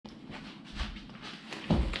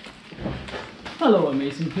Hello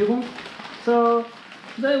amazing people. So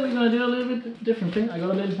today we're gonna do a little bit different thing. I got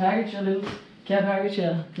a little package, a little care package.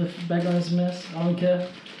 Yeah, the background is a mess. I don't care.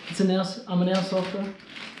 I'm an airsofter.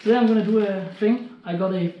 Today I'm gonna do a thing. I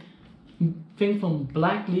got a thing from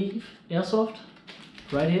Blackleaf Airsoft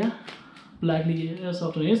right here. Blackleaf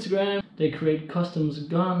Airsoft on Instagram. They create custom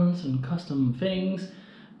guns and custom things.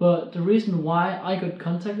 But the reason why I got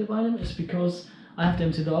contacted by them is because I have the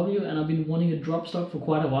MTW and I've been wanting a drop stock for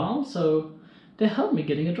quite a while. So they helped me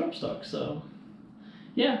getting a drop stock. So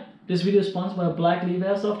yeah, this video is sponsored by Blackleaf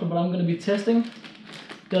Airsoft, but I'm going to be testing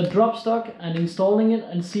the drop stock and installing it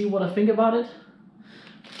and see what I think about it.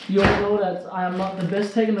 You all know that I am not the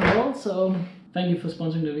best tech in the world, so thank you for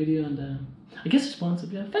sponsoring the video. And I guess it's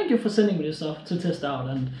sponsored, yeah. Thank you for sending me this stuff to test out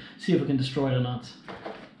and see if we can destroy it or not.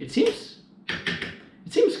 It seems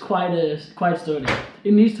quite sturdy.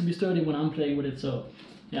 It needs to be sturdy when I'm playing with it, so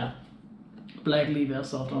yeah. Blackleaf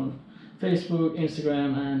Airsoft on Facebook,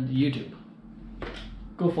 Instagram and YouTube.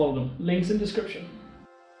 Go follow them. Links in description.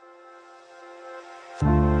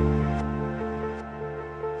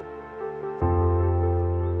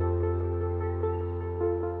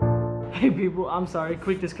 Hey people, I'm sorry,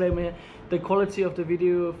 quick disclaimer here. The quality of the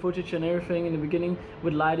video footage and everything in the beginning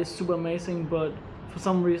with light is super amazing, but for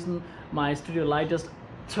some reason my studio light just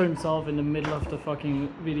turns off in the middle of the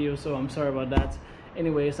fucking video, so I'm sorry about that.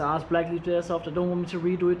 Anyways, I asked Blackleaf Drop-stock. I don't want me to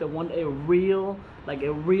redo it. I want a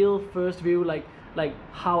real first view, like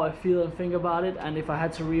how I feel and think about it. And if I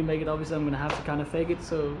had to remake it, obviously I'm gonna have to kind of fake it,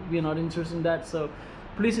 so we're not interested in that. So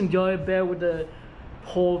please enjoy, bear with the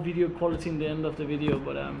poor video quality in the end of the video,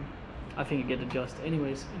 but I think you get adjusted.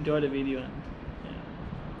 Anyways, enjoy the video and yeah,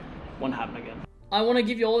 won't happen again. I want to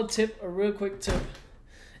give you all a tip, a real quick tip.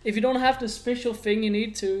 If you don't have the special thing you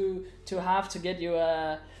need to have to get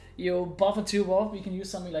your buffer tube off, you can use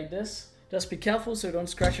something like this. Just be careful so you don't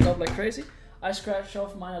scratch it up like crazy. I scratched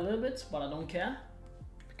off mine a little bit, but I don't care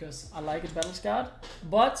because I like it battle scarred.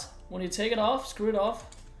 But when you take it off, screw it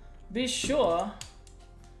off, be sure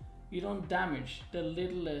you don't damage the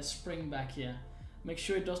little spring back here. Make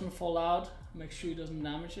sure it doesn't fall out. Make sure it doesn't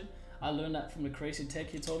damage it. I learned that from the crazy tech.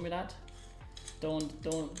 He told me that.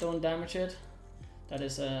 Don't damage it.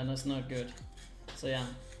 That's not good. So yeah,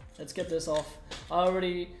 let's get this off. I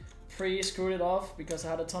already pre-screwed it off because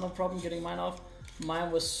I had a ton of problem getting mine off. Mine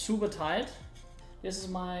was super tight. This is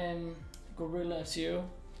my Gorilla FCO.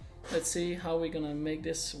 Let's see how we're gonna make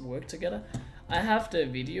this work together. I have the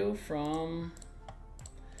video from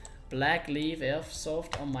Blackleaf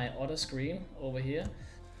Airsoft on my other screen over here.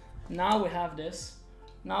 Now we have this.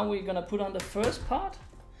 Now we're gonna put on the first part.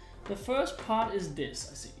 The first part is this,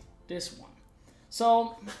 I see, this one.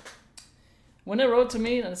 So when they wrote to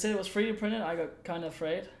me and said it was 3D printed, I got kind of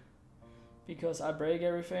afraid because I break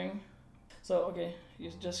everything. So okay,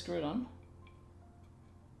 you just screw it on.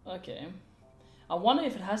 Okay, I wonder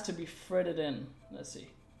if it has to be threaded in. Let's see.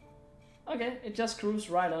 Okay, it just screws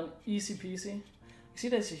right on, easy peasy. You see,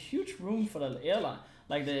 there's a huge room for the airline,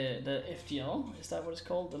 like the FGL. Is that what it's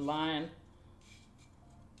called? The line.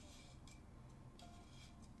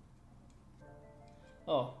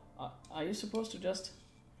 Oh, are you supposed to just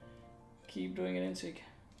keep doing it until you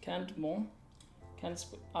can't more?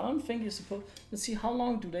 I don't think you're supposed. Let's see, how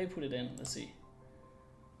long do they put it in? Let's see.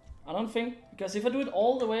 I don't think, because if I do it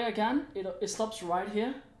all the way I can, it stops right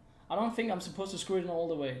here. I don't think I'm supposed to screw it in all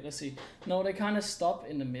the way. Let's see. No, they kind of stop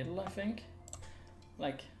in the middle, I think.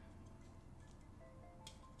 Like.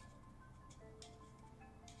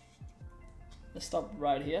 Let's stop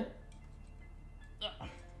right here.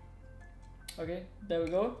 Okay, there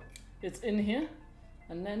we go. It's in here.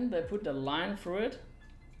 And then they put the line through it.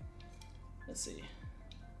 Let's see.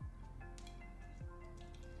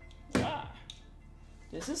 Ah,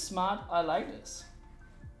 this is smart. I like this.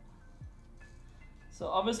 So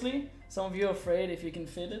obviously, some of you are afraid if you can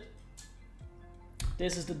fit it.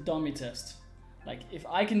 This is the dummy test. Like, if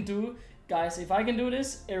I can do, guys, if I can do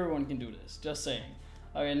this, everyone can do this. Just saying.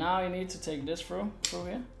 Okay, now you need to take this through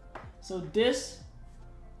here. So this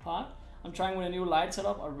part, I'm trying with a new light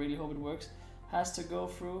setup. I really hope it works. Has to go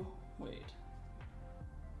through. Wait.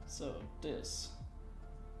 So this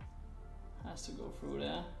has to go through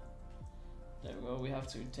there. There we go. We have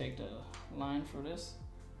to take the line through this.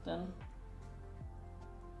 Then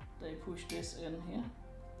they push this in here.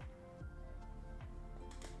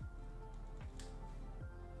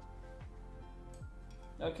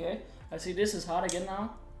 Okay, I see this is hard again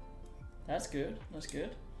now. That's good, that's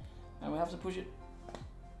good. And we have to push it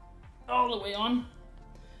all the way on.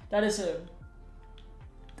 That's a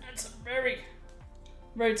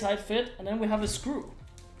very tight fit. And then we have a screw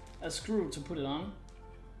to put it on.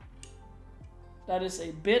 That is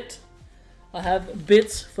a bit I have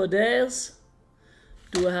bits for days.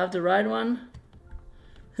 Do I have the right one?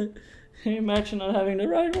 Imagine not having the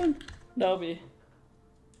right one. That would be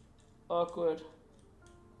awkward.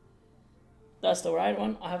 That's the right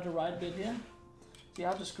one. I have the right bit here. So you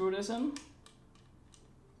have to screw this in.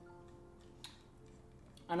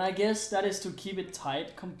 And I guess that is to keep it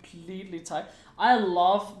tight, completely tight. I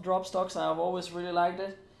love drop stocks. I've always really liked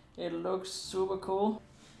it. It looks super cool.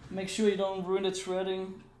 Make sure you don't ruin the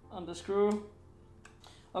threading on the screw.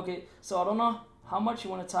 Okay, so I don't know how much you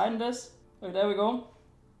want to tighten this. Okay, there we go.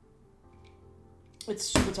 It's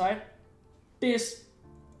super tight. This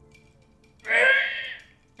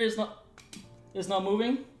is not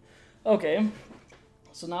moving. Okay,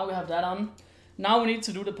 so now we have that on. Now we need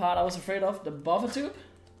to do the part I was afraid of, the buffer tube.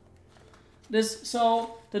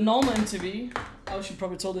 So the normal MTV, I should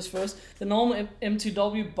probably tell this first. The normal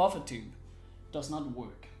MTW buffer tube does not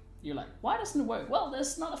work. You're like, why doesn't it work? Well,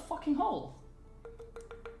 there's not a fucking hole.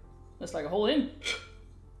 There's like a hole in,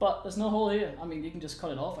 but there's no hole here. I mean, you can just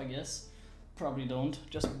cut it off, I guess. Probably don't.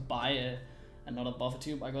 Just buy another buffer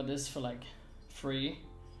tube. I got this for like free.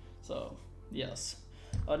 So yes.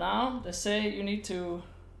 But now they say you need to.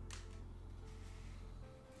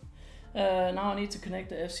 Now I need to connect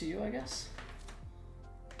the FCU, I guess.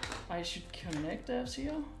 I should connect the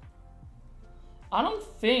FCU. I don't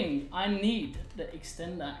think I need the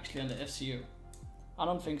extender actually on the FCU. I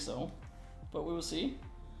don't think so, but we will see.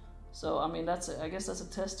 So I mean, I guess that's a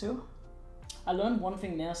test too. I learned one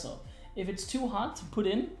thing there, so if it's too hard to put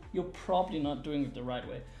in, you're probably not doing it the right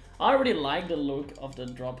way. I already like the look of the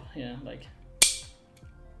drop here, like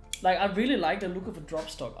I really like the look of a drop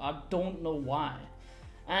stock. I don't know why.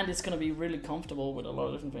 And it's gonna be really comfortable with a lot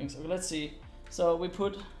of different things. Okay, let's see. So we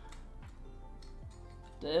put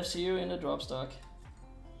the FCU in the drop stock.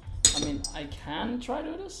 I mean, I can try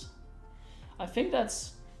to do this. I think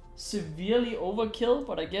that's severely overkill,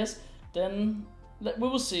 but I guess then we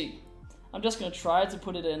will see. I'm just gonna try to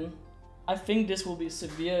put it in. I think this will be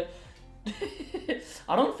severe.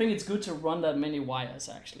 I don't think it's good to run that many wires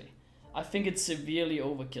actually. I think it's severely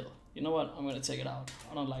overkill. You know what? I'm gonna take it out.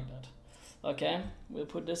 I don't like that. Okay, we'll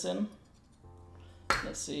put this in.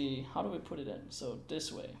 Let's see, how do we put it in? So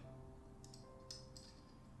this way.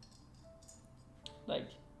 Like,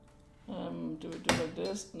 do it like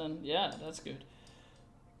this, and then, yeah, that's good.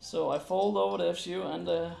 So I fold over the FCU and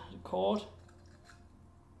the cord.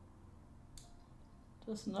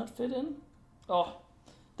 Does not fit in. Oh,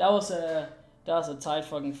 that was a tight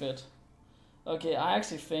fucking fit. Okay, I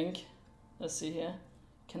actually think, let's see here.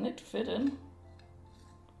 Can it fit in?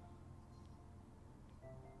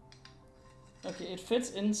 Okay, it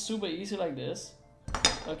fits in super easy like this.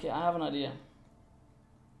 Okay, I have an idea.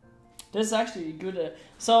 This is actually good.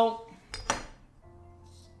 So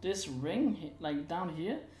this ring, like down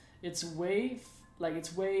here, it's way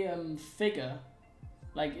thicker.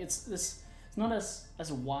 Like it's not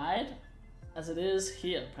as wide as it is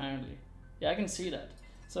here apparently. Yeah, I can see that.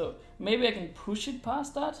 So maybe I can push it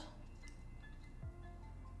past that.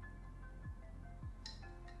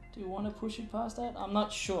 Do you want to push it past that? I'm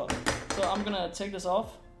not sure. So I'm gonna take this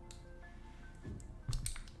off.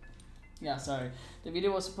 Yeah, sorry. The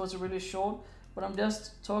video was supposed to be really short, but I'm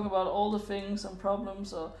just talking about all the things and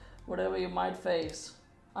problems or whatever you might face.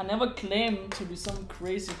 I never claimed to be some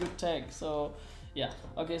crazy good tech, so yeah.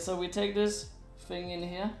 Okay, so we take this thing in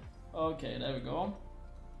here. Okay, there we go.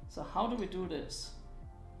 So how do we do this?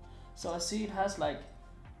 So I see it has like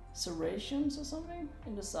serrations or something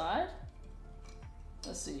in the side.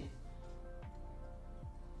 Let's see.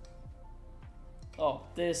 Oh,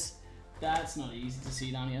 that's not easy to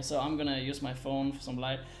see down here. So I'm gonna use my phone for some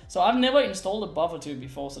light. So I've never installed a buffer tube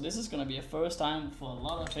before, so this is gonna be a first time for a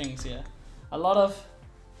lot of things here. A lot of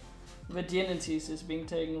virginities is being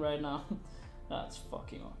taken right now. That's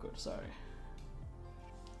fucking awkward, sorry.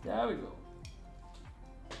 There we go.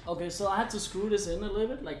 Okay, so I had to screw this in a little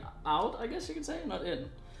bit, like out, I guess you could say, not in.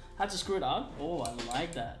 Had to screw it out. Oh, I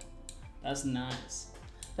like that. That's nice.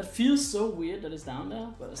 That feels so weird that it's down there,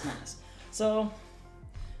 but it's nice. So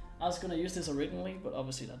I was gonna use this originally, but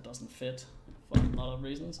obviously that doesn't fit for a lot of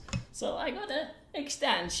reasons. So I got an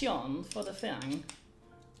extension for the thing.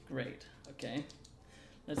 Great, okay.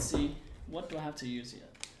 Let's see, what do I have to use here?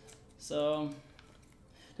 So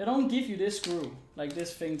they don't give you this screw, like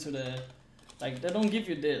this thing to the, like they don't give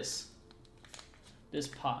you this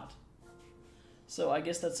part. So I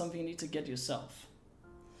guess that's something you need to get yourself.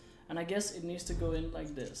 And I guess it needs to go in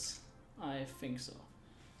like this. I think so.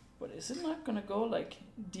 But is it not gonna go like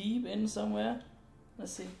deep in somewhere?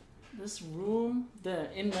 Let's see. This room there,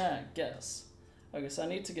 in there, I guess. Okay, so I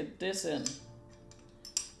need to get this in.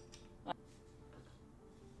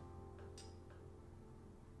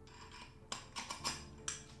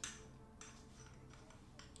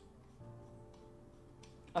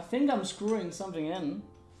 I think I'm screwing something in.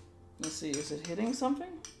 Let's see, is it hitting something?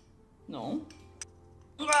 No.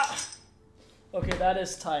 Okay, that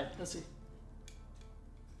is tight. Let's see.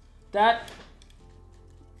 That.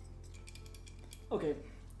 Okay,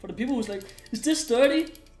 for the people who's like, is this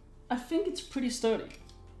sturdy? I think it's pretty sturdy.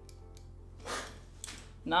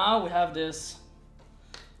 Now we have this.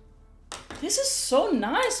 This is so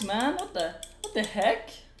nice, man. What the heck?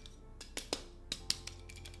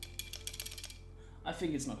 I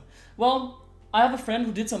think it's not. Well, I have a friend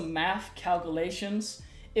who did some math calculations.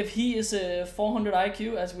 If he is a 400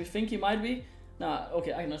 IQ, as we think he might be. Nah,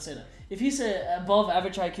 okay, I cannot say that. If he's above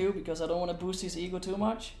average IQ, because I don't want to boost his ego too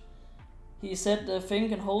much, he said the thing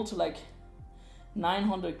can hold to like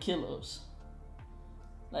 900 kilos.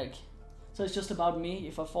 Like, so it's just about me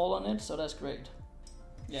if I fall on it, so that's great.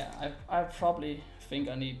 Yeah, I probably think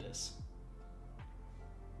I need this.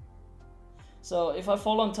 So if I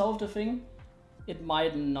fall on top of the thing, it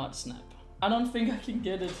might not snap. I don't think I can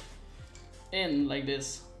get it in like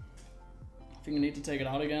this. I think I need to take it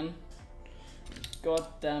out again. God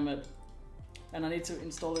damn it. And I need to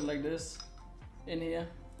install it like this in here.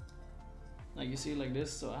 Like you see, like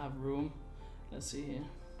this, so I have room. Let's see here.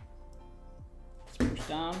 Let's push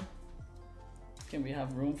down. Can we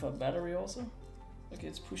have room for a battery also? Okay,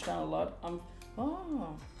 it's pushed down a lot.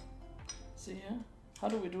 Oh, see here? How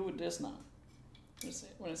do we do with this now? Let's see,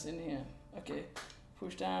 when it's in here. Okay,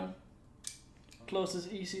 push down. Close is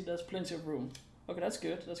easy, there's plenty of room. Okay, that's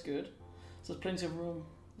good, that's good. So there's plenty of room.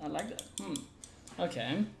 I like that.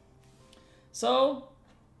 Okay. So,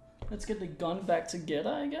 let's get the gun back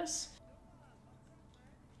together, I guess.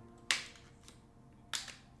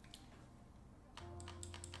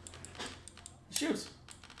 Shoots.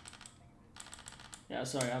 Yeah,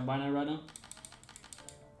 sorry, I'm binary right now.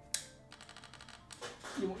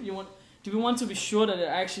 You want? Do we want to be sure that it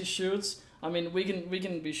actually shoots? I mean, we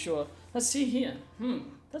can be sure. Let's see here.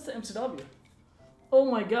 That's the MTW. Oh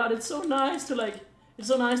my god, it's so nice to like. It's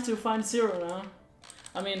so nice to find zero now.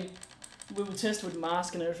 I mean, we will test with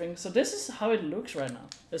mask and everything. So this is how it looks right now.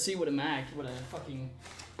 Let's see with a mag, with a fucking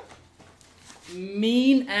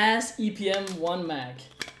mean ass EPM 1 mag.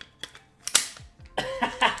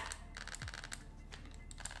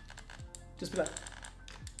 Just be like,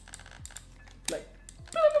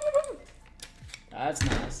 that's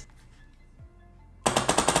nice.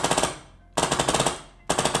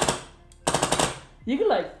 You can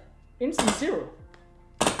like instant zero.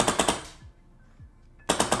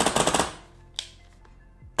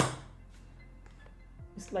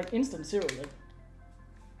 It's like instant zero. Like,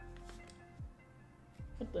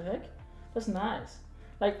 what the heck? That's nice.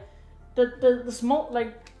 Like the small,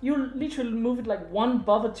 like you literally move it like one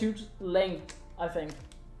buffer tube's length, I think.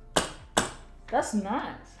 That's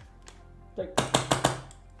nice. Like,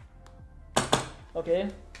 okay.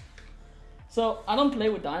 So I don't play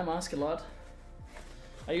with dye mask a lot.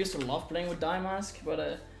 I used to love playing with dye mask,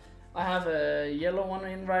 but I have a yellow one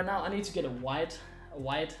in right now. I need to get a white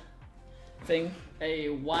thing, a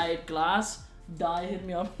white glass. Dye hit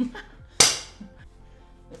me up.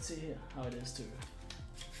 Let's see here how it is too.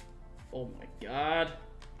 Oh my god.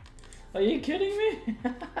 Are you kidding me?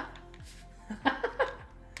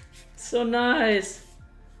 So nice.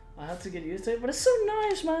 I have to get used to it, but it's so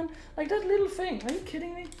nice, man. Like that little thing. Are you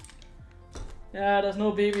kidding me? Yeah, there's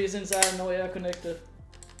no BBs inside, no air connected.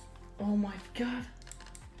 Oh my god.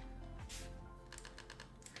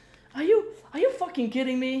 Are you fucking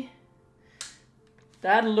kidding me?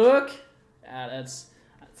 That look? Yeah, that's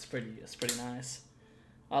pretty nice.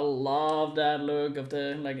 I love that look of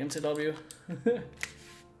the like MTW.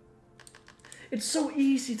 It's so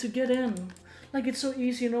easy to get in. Like it's so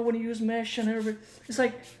easy, you know, when you use mesh and everything.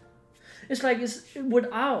 It's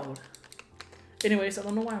without. Anyways, I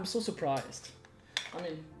don't know why I'm so surprised. I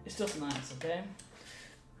mean, it's just nice, okay?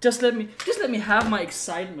 Just let me have my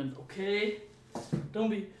excitement, okay? Don't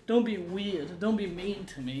be weird. Don't be mean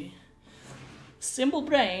to me. Simple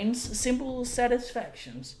brains, simple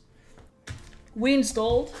satisfactions. We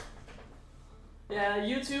installed. Yeah,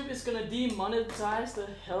 YouTube is gonna demonetize the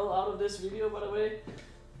hell out of this video, by the way.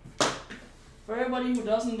 For everybody who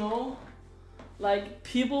doesn't know, like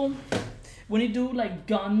people, when you do like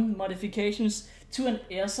gun modifications to an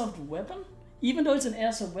airsoft weapon, even though it's an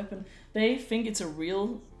airsoft weapon, they think it's a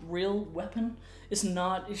real weapon. It's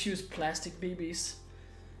not. It's just plastic BBs.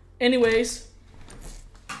 Anyways,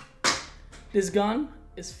 this gun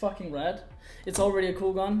is fucking rad. It's already a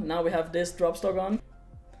cool gun. Now we have this drop-stock on.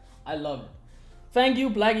 I love it. Thank you,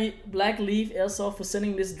 Blackleaf Airsoft, for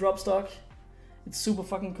sending this drop-stock. It's super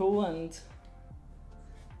fucking cool and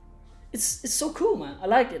it's so cool, man. I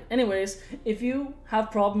like it. Anyways, if you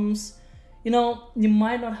have problems you know, you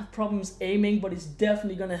might not have problems aiming, but it's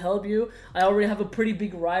definitely gonna help you. I already have a pretty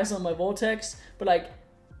big rise on my vortex, but like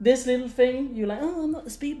this little thing, you're like, oh, I'm not a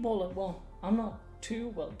speedballer. Well, I'm not too.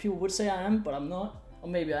 Well, people would say I am, but I'm not. Or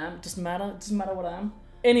maybe I am. It doesn't matter. It doesn't matter what I am.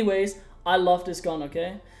 Anyways, I love this gun,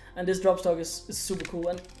 okay? And this drop stock is super cool.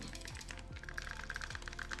 And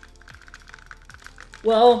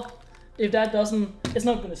well, if that doesn't, it's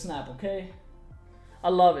not gonna snap, okay? I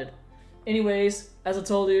love it. Anyways, as I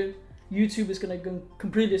told you, YouTube is gonna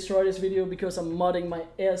completely destroy this video because I'm modding my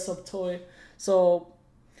Airsoft toy. So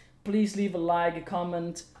please leave a like, a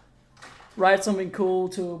comment, write something cool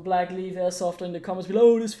to Blackleaf Airsoft in the comments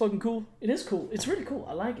below. Oh, this is fucking cool. It is cool. It's really cool.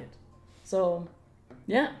 I like it. So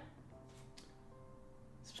yeah,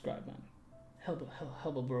 subscribe, man. Help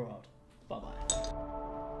a bro out. Bye bye.